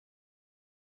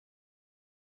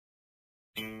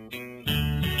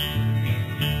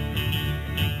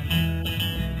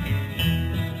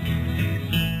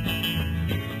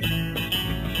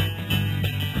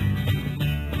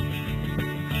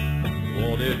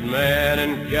Wanted man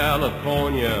in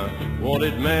California,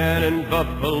 wanted man in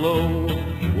Buffalo,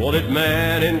 wanted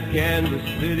man in Kansas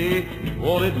City,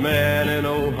 wanted man in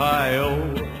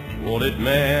Ohio, wanted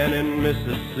man in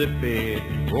Mississippi,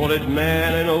 wanted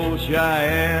man in old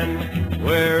Cheyenne.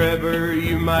 Wherever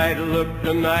you might look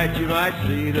tonight, you might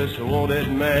see this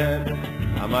wanted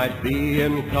man. I might be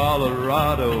in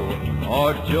Colorado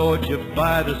or Georgia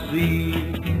by the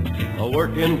sea,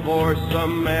 working for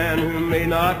some man who may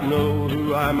not know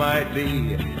who I might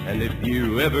be. And if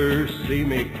you ever see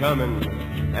me coming,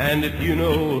 and if you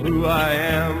know who I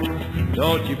am,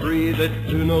 don't you breathe it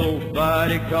to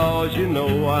nobody, 'cause you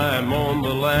know I'm on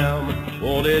the lam.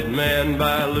 Wanted man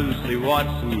by Lucy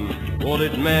Watson,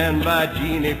 wanted man by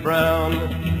Jeannie Brown,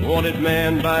 wanted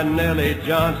man by Nellie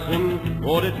Johnson,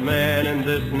 wanted man in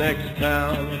this next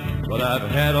town. But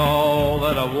I've had all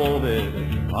that I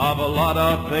wanted of a lot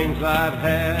of things I've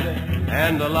had,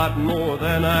 and a lot more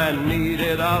than I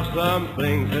needed of some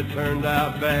things that turned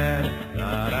out bad.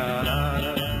 Da, da, da,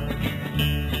 da.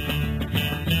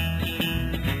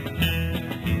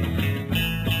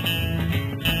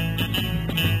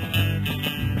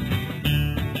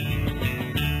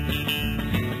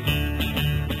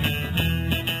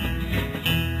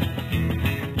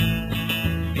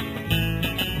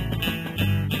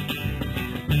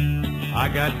 I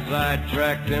got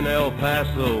sidetracked in El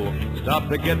Paso,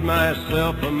 stopped to get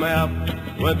myself a map,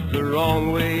 went the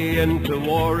wrong way into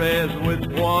Juarez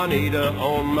with Juanita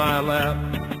on my lap.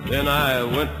 Then I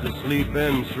went to sleep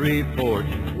in Shreveport,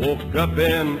 woke up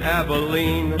in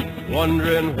Abilene,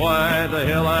 wondering why the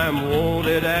hell I'm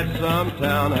wanted at some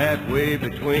town halfway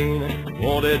between.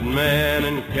 Wanted man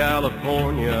in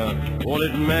California,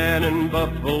 wanted man in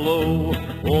Buffalo,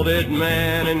 wanted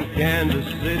man in Kansas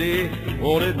City,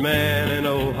 wanted man in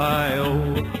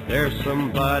Ohio. There's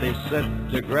somebody set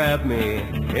to grab me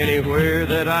anywhere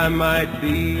that I might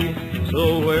be.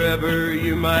 So wherever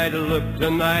you might look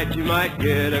tonight, you might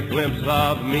get a glimpse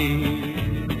of me.